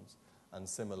 existing ones. And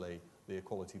similarly, the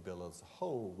equality bill as a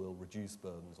whole will reduce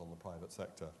burdens on the private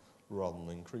sector rather than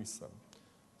increase them.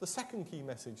 The second key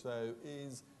message, though,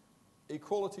 is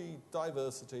equality,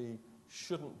 diversity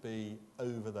shouldn't be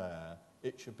over there.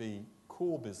 It should be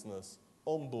core business,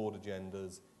 on-board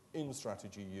agendas, in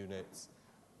strategy units,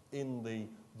 in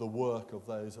the work of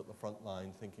those at the front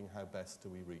line thinking how best do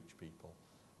we reach people.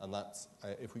 And that's,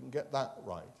 if we can get that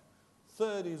right.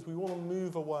 Third is we want to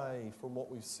move away from what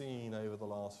we've seen over the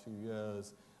last few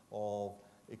years of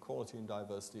equality and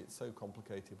diversity. It's so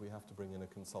complicated, we have to bring in a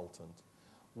consultant.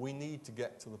 We need to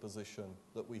get to the position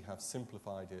that we have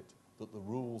simplified it, that the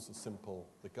rules are simple,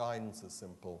 the guidance is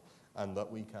simple, and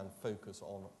that we can focus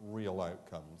on real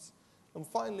outcomes. And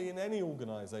finally, in any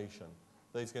organisation,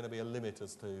 there's going to be a limit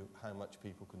as to how much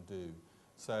people can do.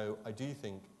 So I do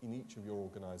think in each of your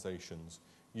organisations,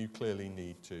 you clearly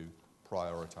need to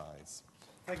prioritise.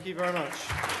 Thank you very much.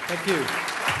 Thank you.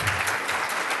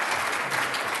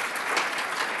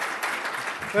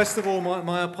 First of all,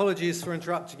 my apologies for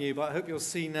interrupting you, but I hope you'll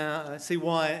see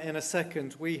why in a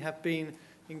second. We have been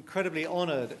incredibly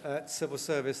honoured at Civil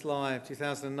Service Live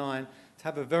 2009 to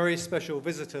have a very special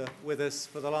visitor with us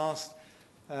for the last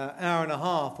hour and a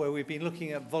half, where we've been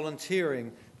looking at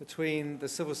volunteering between the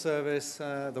civil service,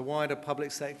 the wider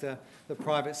public sector, the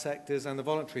private sectors and the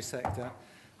voluntary sector.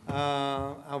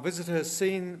 Our visitor has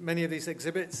seen many of these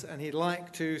exhibits and he'd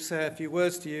like to say a few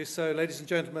words to you. So, ladies and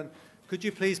gentlemen, could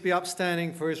you please be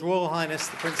upstanding for His Royal Highness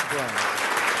the Prince of Wales?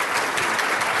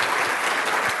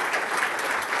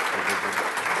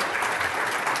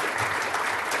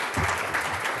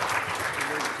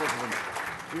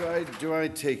 Do I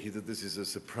take it that this is a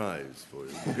surprise for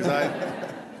you? Because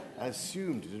I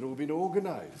assumed it had all been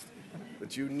organised,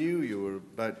 but you knew you were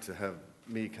about to have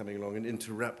me coming along and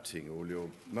interrupting all your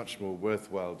much more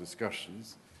worthwhile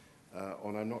discussions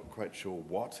on I'm not quite sure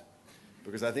what,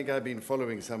 because I think I've been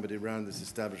following somebody around this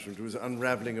establishment who was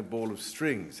unravelling a ball of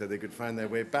string so they could find their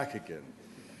way back again.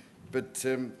 But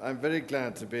I'm very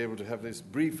glad to be able to have this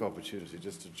brief opportunity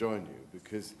just to join you,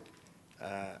 because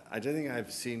I don't think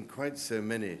I've seen quite so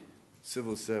many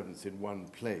civil servants in one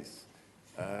place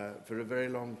for a very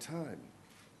long time.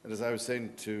 And as I was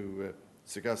saying to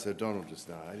Sir Gus O'Donnell just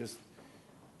now, I just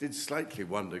did slightly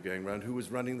wonder going around who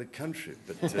was running the country.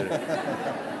 But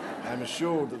I'm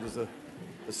assured that there's a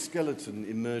skeleton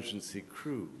emergency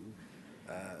crew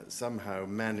somehow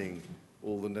manning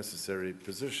all the necessary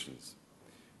positions.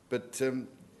 But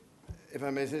if I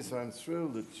may say so, I'm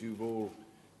thrilled that you've all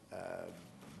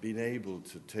been able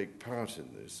to take part in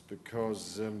this,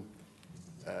 because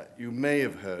you may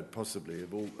have heard possibly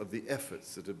of all of the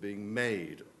efforts that are being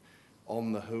made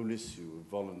on the whole issue of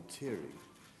volunteering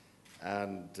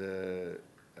and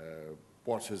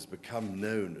what has become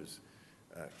known as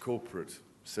corporate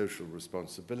social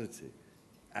responsibility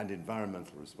and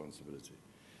environmental responsibility.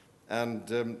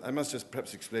 And I must just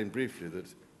perhaps explain briefly that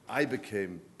I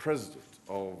became president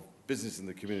of Business in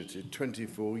the Community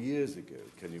 24 years ago,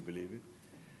 can you believe it?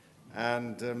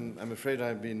 And I'm afraid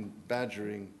I've been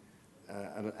badgering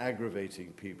and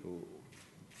aggravating people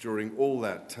during all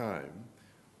that time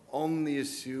on the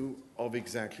issue of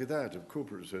exactly that, of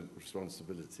corporate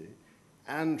responsibility,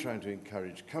 and trying to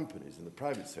encourage companies in the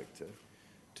private sector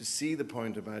to see the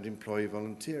point about employee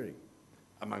volunteering,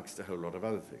 amongst a whole lot of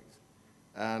other things.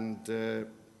 And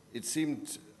it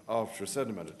seemed, after a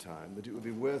certain amount of time, that it would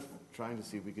be worth trying to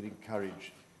see if we could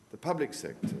encourage the public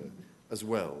sector as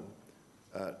well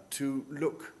to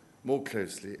look more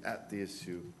closely at the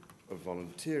issue of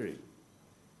volunteering.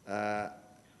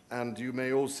 And you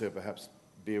may also perhaps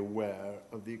be aware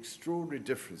of the extraordinary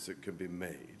difference that can be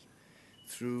made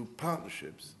through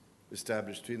partnerships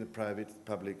established between the private,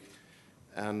 public,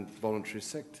 and voluntary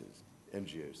sectors,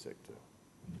 NGO sector.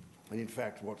 And in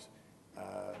fact, what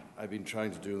I've been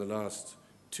trying to do in the last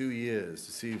 2 years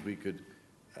to see if we could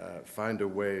find a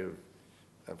way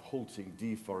of halting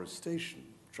deforestation,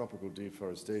 tropical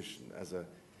deforestation, as a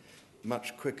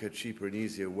much quicker, cheaper, and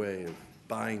easier way of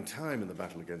buying time in the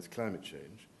battle against climate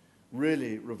change,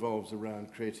 really revolves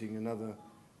around creating another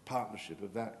partnership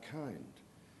of that kind.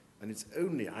 And it's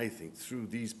only, I think, through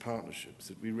these partnerships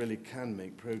that we really can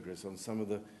make progress on some of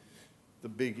the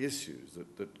big issues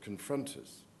that confront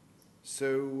us.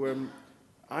 So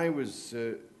I was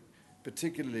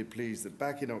particularly pleased that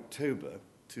back in October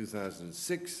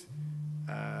 2006,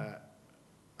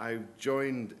 I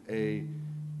joined a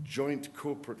joint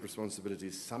corporate responsibility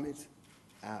summit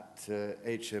at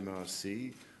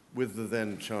HMRC with the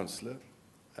then Chancellor,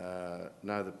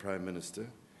 now the Prime Minister,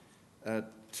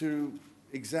 to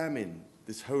examine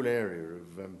this whole area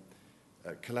of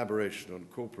collaboration on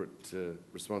corporate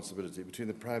responsibility between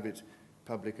the private,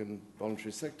 public and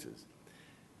voluntary sectors.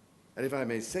 And if I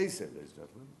may say so, ladies and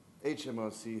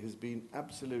gentlemen, HMRC has been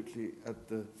absolutely at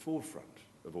the forefront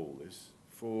of all this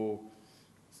for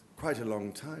quite a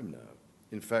long time now.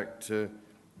 In fact,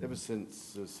 ever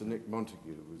since Sir Nick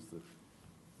Montague was the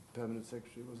permanent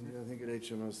secretary, wasn't he, I think, at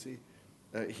HMRC,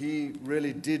 he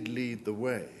really did lead the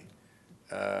way.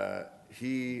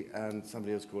 He and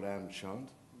somebody else called Anne Chant,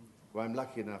 who I'm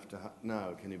lucky enough to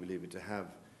now, can you believe it, to have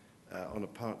on a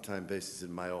part-time basis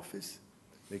in my office.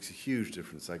 Makes a huge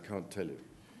difference, I can't tell you,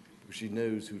 because she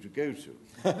knows who to go to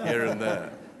here and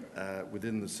there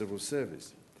within the civil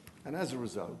service. And as a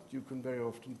result, you can very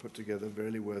often put together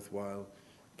very worthwhile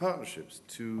partnerships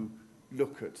to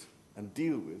look at and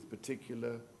deal with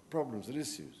particular problems and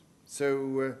issues.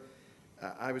 So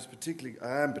I am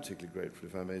particularly grateful,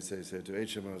 if I may say so, to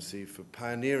HMRC for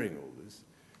pioneering all this,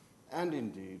 and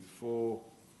indeed for,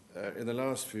 in the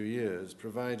last few years,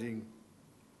 providing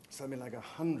something like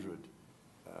 100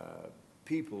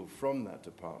 people from that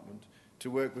department to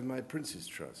work with my Prince's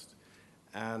Trust.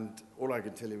 And all I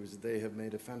can tell you is that they have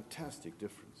made a fantastic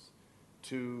difference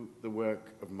to the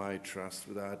work of my trust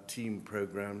with our team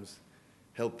programs,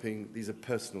 helping, these are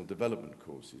personal development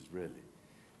courses really,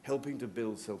 helping to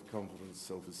build self-confidence,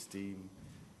 self-esteem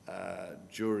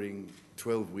during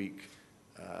 12-week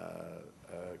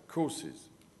courses.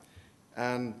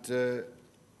 And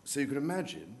so you can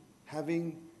imagine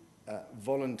having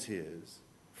volunteers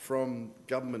from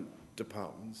government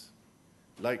departments,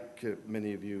 like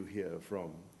many of you here are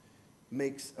from,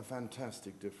 makes a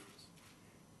fantastic difference.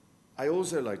 I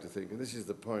also like to think, and this is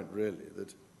the point really,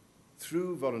 that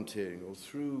through volunteering or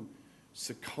through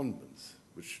secondments,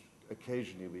 which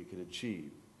occasionally we can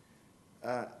achieve,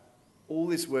 all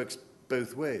this works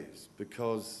both ways,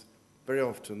 because very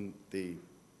often the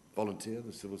volunteer,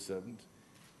 the civil servant,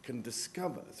 can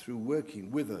discover through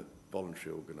working with a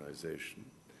voluntary organisation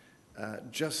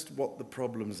just what the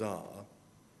problems are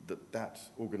that that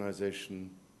organisation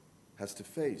has to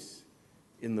face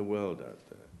in the world out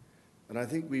there. And I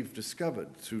think we've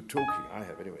discovered through talking, I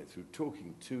have anyway, through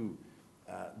talking to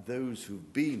those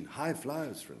who've been high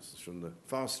flyers, for instance, from the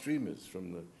fast streamers,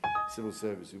 from the civil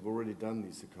service who've already done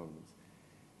these secondments,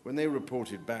 when they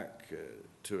reported back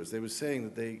to us, they were saying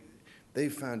that they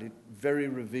found it very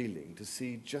revealing to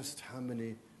see just how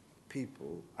many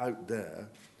people out there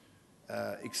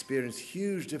experience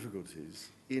huge difficulties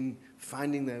in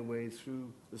finding their way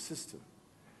through the system.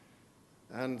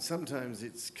 And sometimes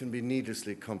it can be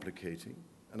needlessly complicating.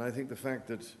 And I think the fact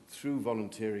that through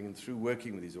volunteering and through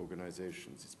working with these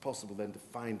organizations, it's possible then to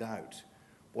find out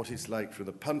what it's like from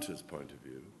the punter's point of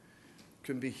view,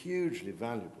 can be hugely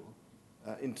valuable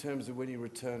in terms of when you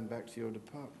return back to your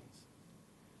departments.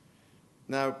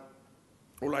 Now,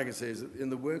 all I can say is that in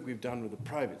the work we've done with the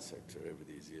private sector over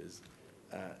these years,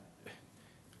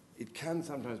 it can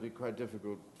sometimes be quite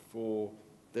difficult for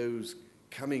those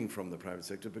coming from the private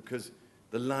sector, because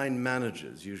the line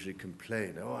managers usually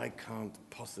complain, oh, I can't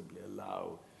possibly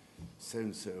allow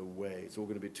so-and-so away, it's all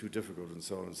going to be too difficult, and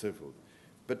so on and so forth.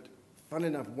 But funnily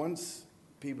enough, once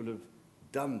people have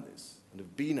done this and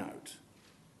have been out,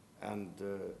 and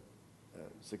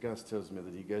Sir Gus tells me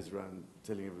that he goes around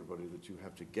telling everybody that you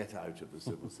have to get out of the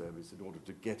civil service in order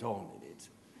to get on in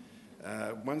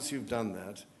it. Once you've done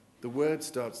that, the word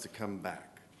starts to come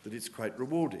back that it's quite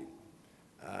rewarding,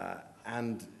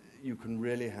 and you can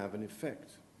really have an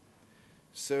effect.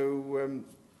 So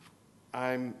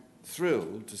I'm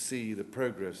thrilled to see the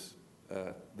progress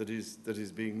that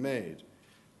is being made.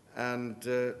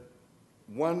 And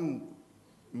one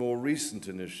more recent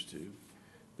initiative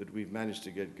that we've managed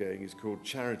to get going is called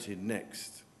Charity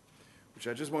Next, which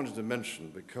I just wanted to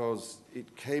mention because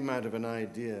it came out of an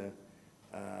idea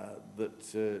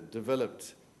that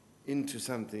developed into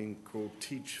something called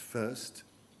Teach First,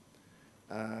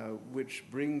 which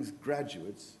brings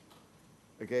graduates,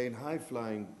 again,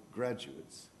 high-flying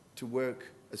graduates, to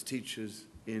work as teachers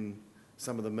in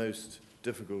some of the most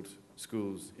difficult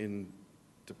schools in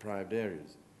deprived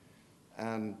areas.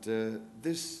 And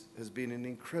this has been an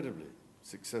incredibly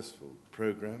successful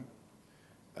program,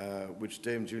 which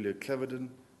Dame Julia Cleverdon,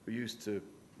 who used to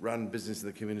run business in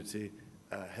the community,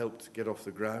 helped get off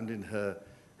the ground in her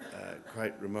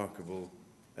quite remarkable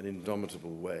and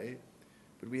indomitable way.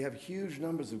 But we have huge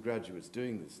numbers of graduates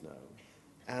doing this now,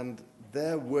 and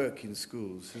their work in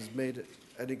schools has made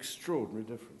an extraordinary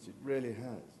difference. It really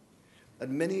has.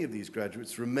 And many of these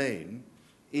graduates remain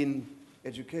in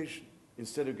education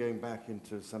instead of going back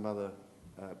into some other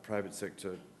private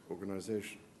sector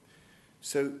organization.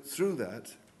 So through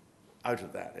that, out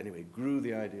of that anyway, grew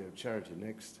the idea of Charity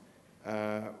Next,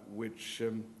 which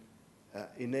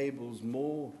enables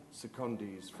more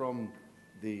secondees from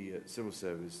the civil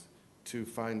service to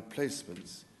find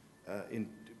placements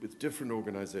with different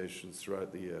organizations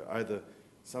throughout the year, either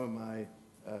some of my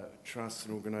trusts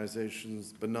and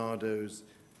organizations, Bernardo's,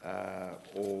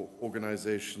 or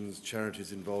organizations,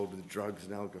 charities involved with drugs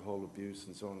and alcohol abuse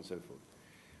and so on and so forth.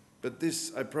 But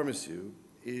this, I promise you,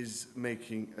 is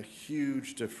making a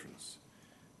huge difference.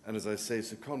 And as I say,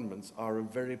 secondments are a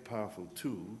very powerful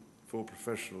tool for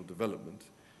professional development,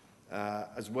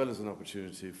 as well as an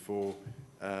opportunity for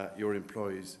your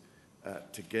employees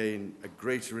to gain a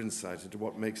greater insight into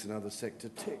what makes another sector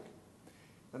tick.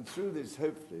 And through this,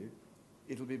 hopefully,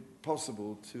 it'll be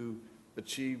possible to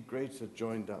achieve greater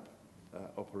joined-up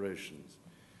operations.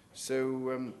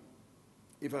 So,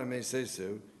 if I may say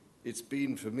so, it's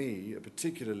been for me a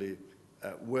particularly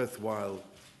worthwhile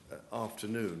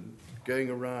afternoon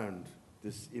going around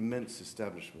this immense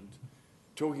establishment,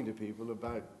 talking to people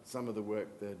about some of the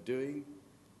work they're doing,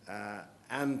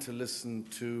 and to listen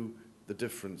to the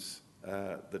difference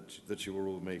that you are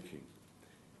all making.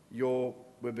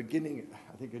 we're beginning,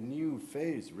 I think, a new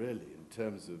phase, really, in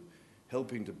terms of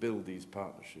helping to build these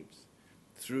partnerships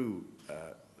through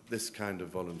this kind of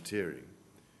volunteering.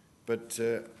 But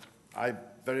I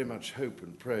very much hope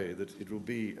and pray that it will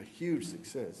be a huge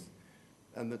success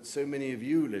and that so many of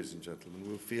you, ladies and gentlemen,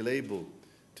 will feel able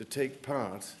to take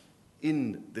part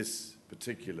in this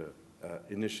particular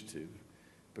initiative,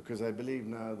 because I believe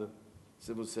now the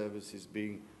civil service is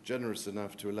being generous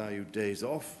enough to allow you days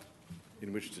off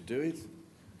in which to do it.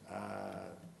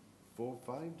 4 or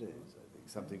 5 days, I think,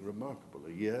 something remarkable,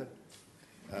 a year.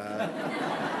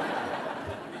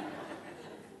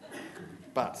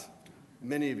 But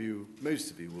many of you,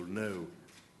 most of you will know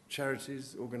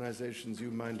charities, organizations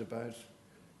you mind about,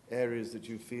 areas that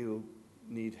you feel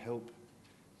need help.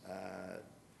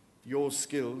 Your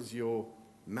skills, your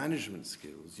management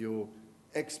skills, your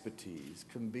expertise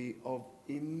can be of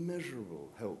immeasurable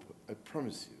help, I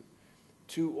promise you,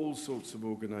 to all sorts of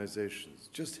organizations,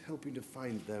 just helping to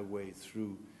find their way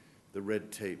through the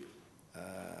red tape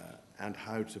and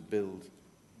how to build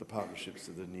the partnerships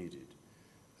that are needed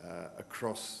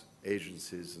across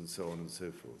agencies and so on and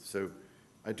so forth. So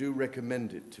I do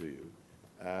recommend it to you.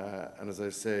 And as I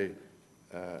say,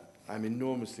 I'm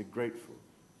enormously grateful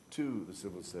to the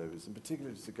civil service, and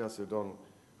particularly to Sir Gus O'Donnell,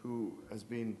 who has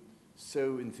been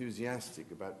so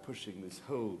enthusiastic about pushing this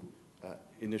whole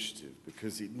initiative,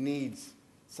 because it needs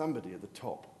somebody at the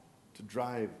top to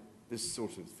drive this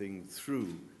sort of thing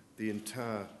through the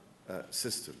entire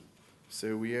system.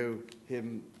 So we owe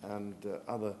him and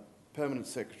other permanent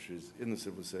secretaries in the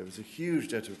civil service a huge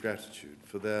debt of gratitude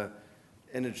for their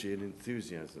energy and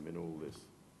enthusiasm in all this.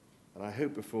 And I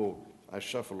hope before I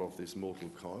shuffle off this mortal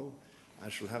coil, I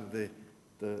shall have the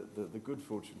good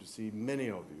fortune to see many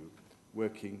of you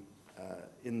working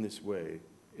in this way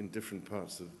in different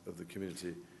parts of the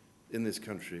community in this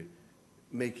country,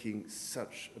 making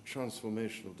such a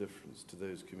transformational difference to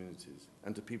those communities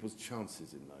and to people's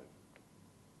chances in life.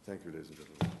 Thank you, ladies and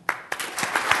gentlemen.